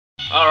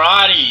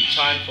Alrighty,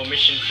 time for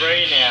mission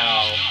 3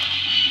 now.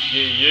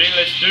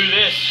 Let's do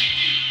this.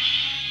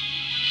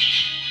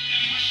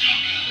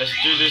 Let's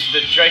do this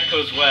the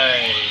Draco's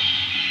way.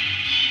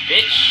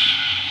 Bitch.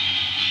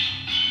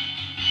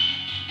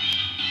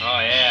 Oh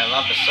yeah, I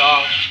love the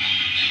song.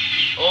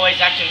 Always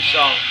action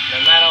song, no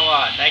matter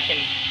what. They can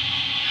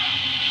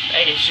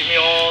shoot me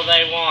all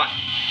they want.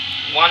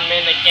 1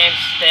 minute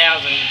against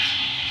thousands.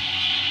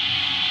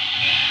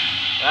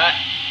 But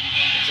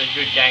it's a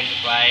good game to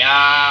play.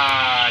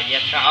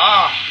 It's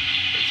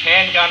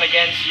handgun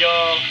against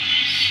your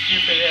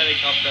stupid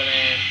helicopter,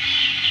 man.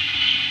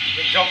 You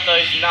can drop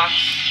those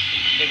nuts,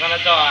 they're gonna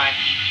die.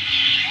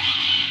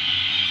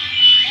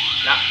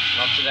 Nah,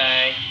 not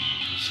today.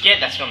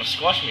 Scared that's gonna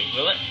squash me,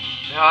 will it?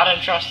 No, I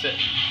don't trust it.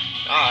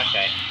 Oh,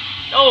 okay.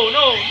 No!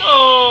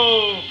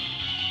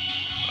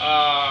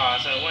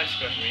 So it won't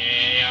squash me.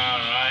 Yeah,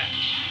 alright.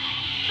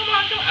 Come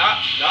on.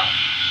 No.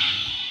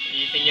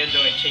 You think you're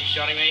doing cheap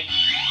shotting me?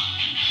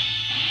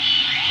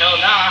 Hell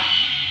nah.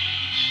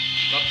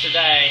 Not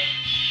today.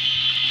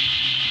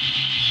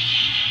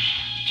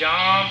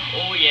 Jump.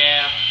 Oh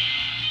yeah.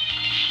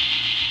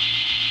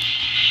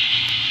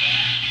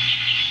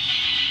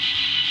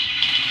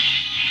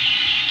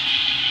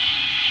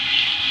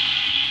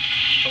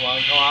 Come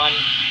on.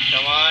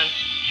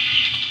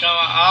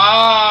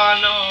 Oh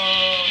no.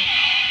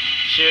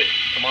 Shoot.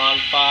 Come on.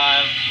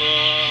 5, 4.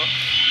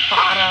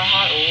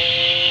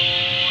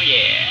 Oh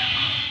yeah.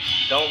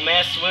 Don't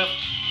mess with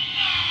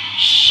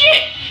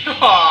shit.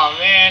 Oh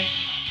man.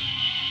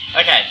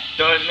 Okay,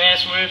 don't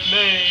mess with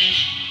me.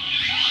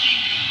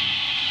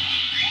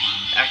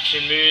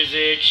 Action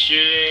music,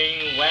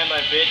 shooting,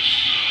 whammo bitch.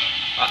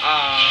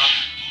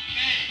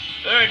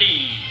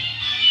 Birdie.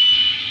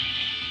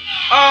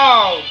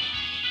 Oh.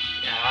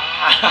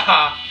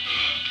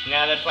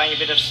 Now they're playing a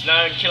bit of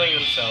snow and killing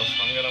themselves.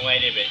 I'm gonna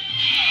wait a bit.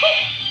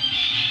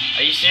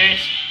 Are you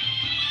serious?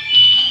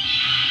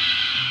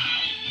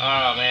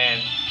 Oh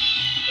man.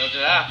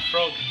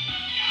 Frog.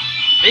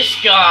 This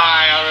guy,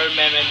 I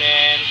remember,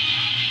 man.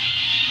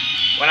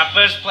 When I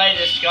first played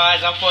this,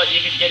 guys, I thought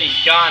you could get his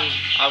gun.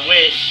 I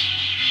wish.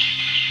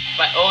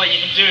 But all you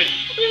can do,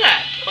 look at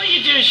that. All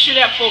you do is shoot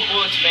out 4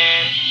 bullets,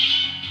 man.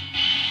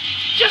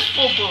 Just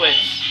 4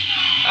 bullets.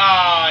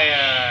 Oh,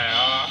 yeah.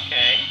 Oh,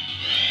 okay.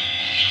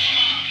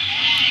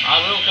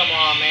 I will, come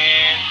on,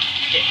 man.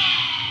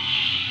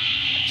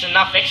 It's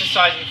enough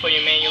exercising for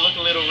you, man. You look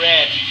a little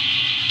red.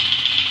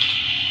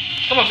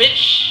 Come on,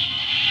 bitch.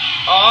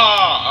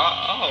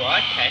 Oh,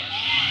 okay.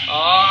 Oh,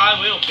 I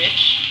will,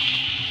 bitch.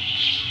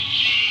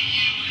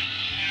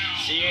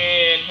 See you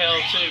in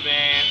hell too,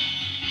 man.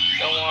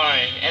 Don't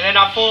worry. And then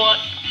I thought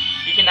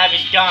you can have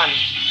his gun,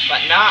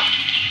 but nah.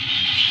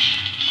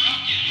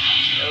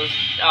 Oh,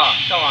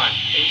 come on.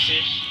 Are you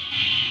serious?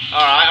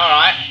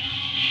 Alright.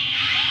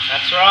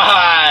 That's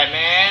right,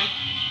 man.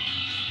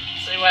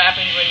 See what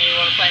happens when you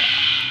want to play.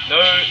 No,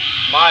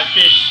 my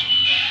fish.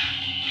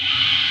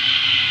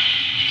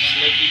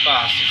 Sneaky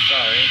bastard,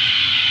 sorry.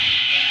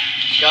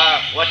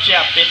 God, watch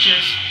out,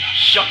 bitches.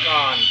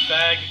 Shotgun,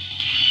 fag.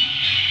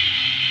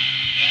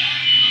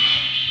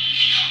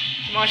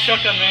 My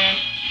shotgun, man.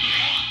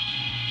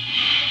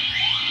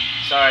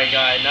 Sorry,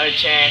 guy, no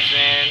chance,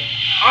 man.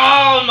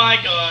 Oh my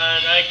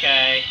god,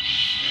 okay.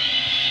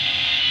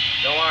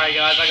 Don't worry,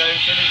 guys, I got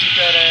infinity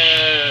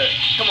credit.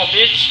 Come on,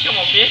 bitch. Come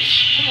on,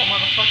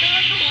 motherfucker.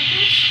 Come on,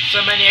 bitch.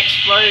 So many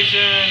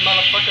explosions,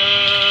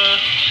 motherfucker.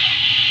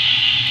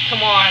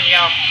 Come on, you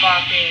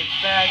fucking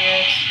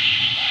faggots.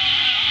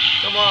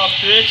 Come on,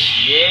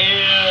 bitch.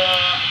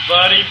 Yeah.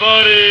 Buddy.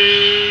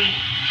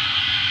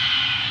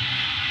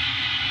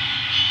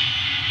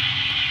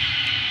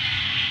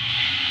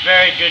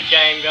 Very good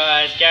game,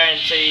 guys.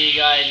 Guarantee you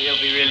guys it'll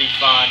be really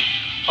fun.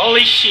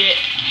 Holy shit.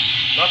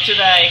 Not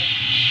today.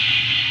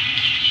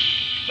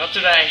 Not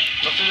today.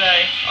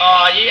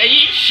 Oh, are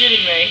you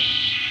shitting me?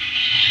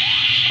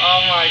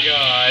 Oh my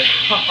god.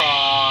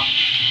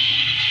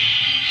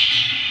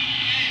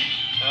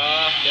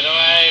 Get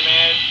away,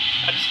 man.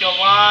 I just got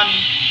 1.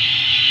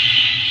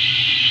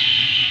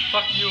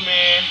 Fuck you,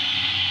 man.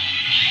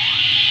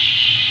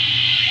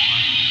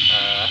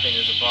 I think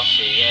there's a boss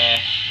here. Yeah.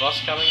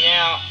 Boss coming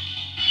out.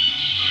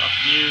 Fuck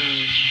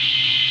you.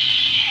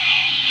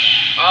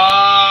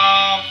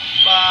 Oh,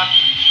 fuck.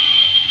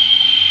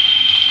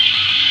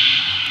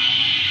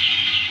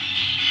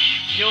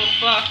 You're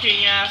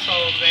fucking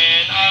assholes,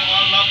 man. I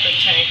love the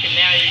tank and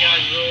now you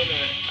guys ruin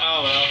it.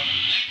 Oh well.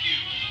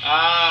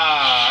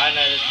 I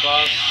know this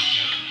boss.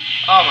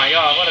 Oh my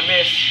god, what a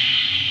miss.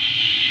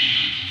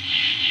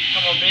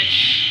 Come on, bitch.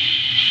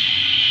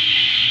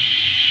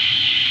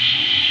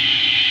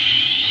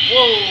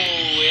 Whoa,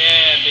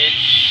 yeah,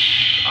 bitch.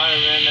 I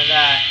remember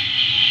that.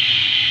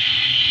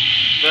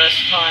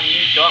 First time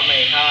you got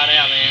me hard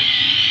out, man.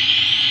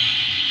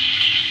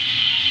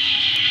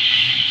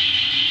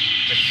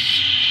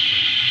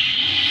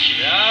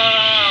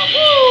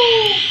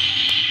 Woo!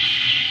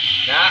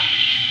 Nah.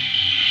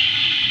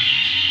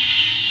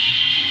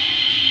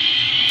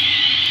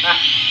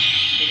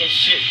 You can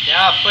shoot.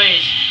 Ah,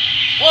 please.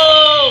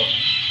 Whoa!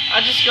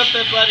 I just got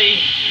the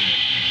bloody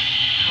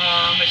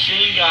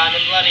machine gun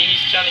and bloody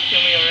he's trying to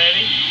kill me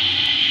already.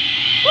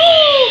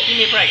 Woo! Give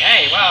me a break.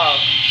 Hey, wow.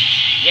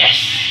 Yes!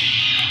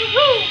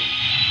 Woohoo!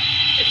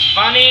 It's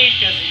funny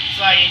because it's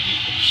like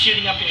he's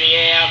shooting up in the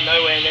air out of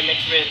nowhere and then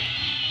next minute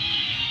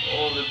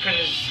all the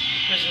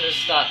prisoners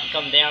start to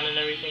come down and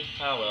everything.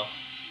 Oh well.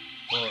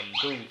 1,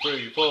 2,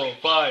 3, 4,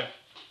 5.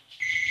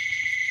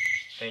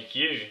 Thank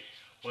you.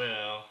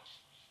 Well,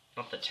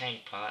 not the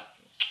tank part.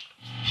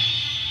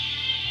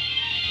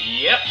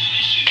 Yep.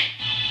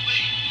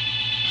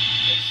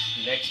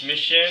 Next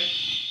mission.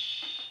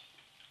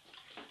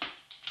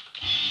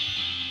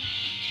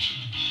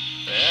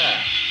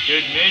 Yeah,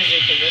 good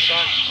music in this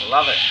one. I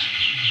love it.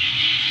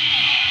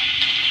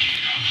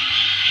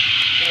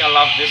 I think I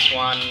love this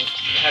one. It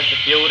has the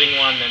building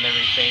one and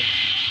everything.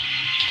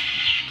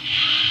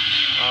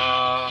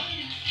 How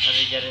do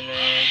you get in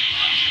there?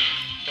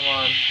 Come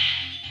on.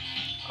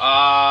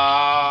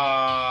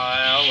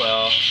 Oh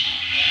well.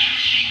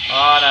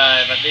 Oh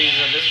no, but this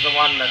is the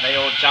one that they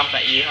all jump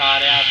at you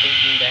hard out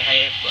thinking they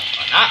hate it.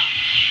 Nah.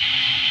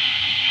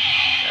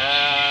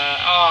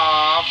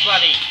 Oh,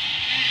 bloody.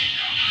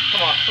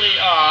 Come on, please.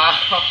 Oh,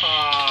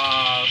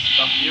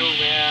 stuff you,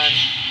 man.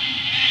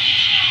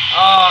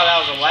 Oh,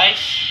 that was a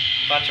waste.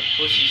 Bunch of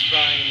pussies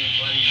throwing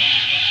bloody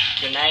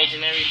grenades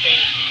and everything.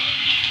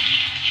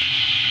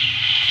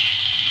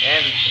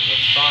 Everything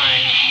is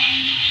fine.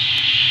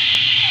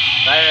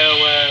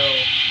 Farewell.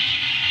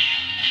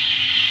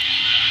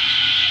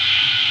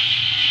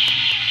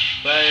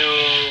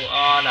 Fail.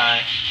 Oh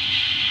no.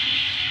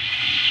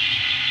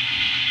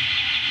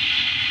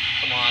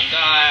 Come on,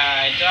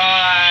 die,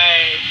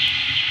 die,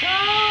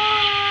 die.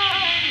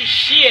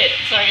 Shit,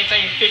 it's like it's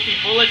taking 50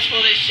 bullets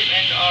for this shit,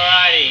 man.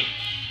 Alrighty.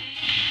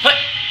 Hut.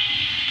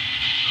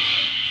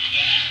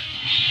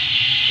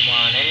 Come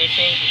on,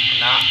 anything?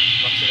 Nah,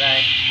 not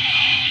today.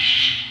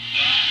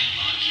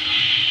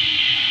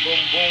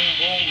 Boom, boom,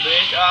 boom,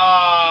 bitch.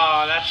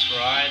 Oh, that's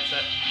right.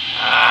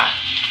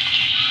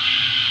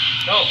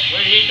 No,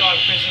 where are you going,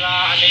 prisoner?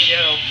 I need your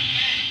help.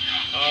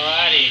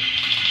 Alrighty.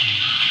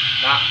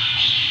 Nah,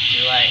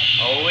 too late.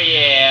 Oh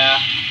yeah.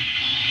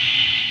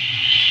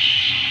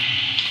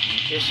 You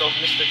piss off,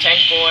 Mr.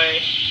 Tank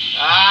Boy.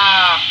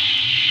 Ah.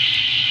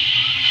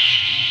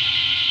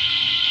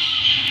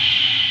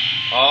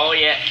 Oh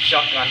yeah,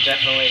 shotgun,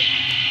 definitely.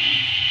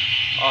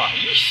 Oh, are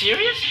you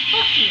serious?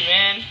 Fuck you,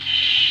 man.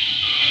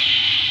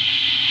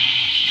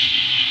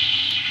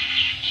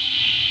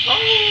 Oh,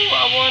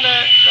 I want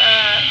it.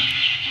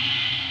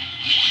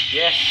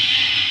 Yes.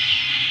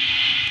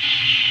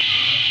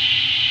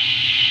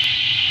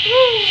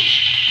 Woo!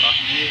 Fuck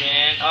you,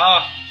 man.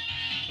 Oh.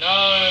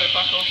 No,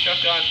 fuck off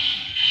shotgun.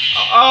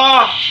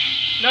 Oh,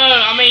 no,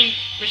 I mean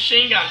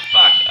machine gun.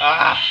 Fuck.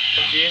 Ah,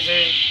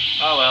 confusing.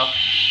 Oh well.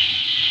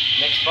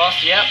 Next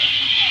boss, yep.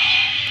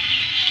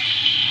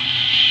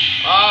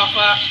 Oh,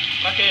 fuck.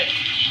 Fuck it.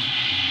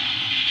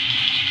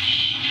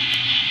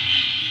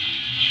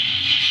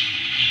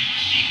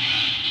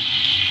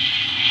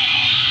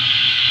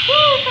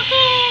 Woo, fuck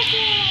off.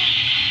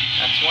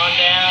 That's one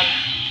down.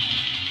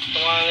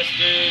 Come on, let's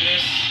do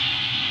this.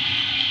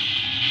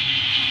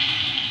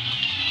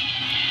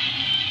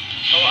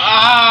 Oh,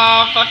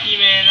 ah, fuck you,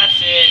 man.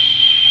 That's it.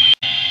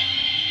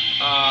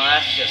 Oh,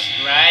 that's just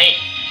great.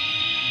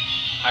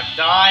 I've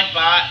died,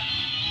 but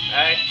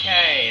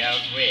okay, that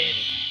was weird.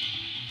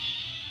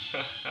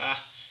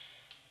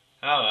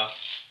 Oh well.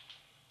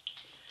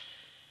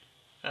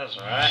 That was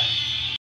alright.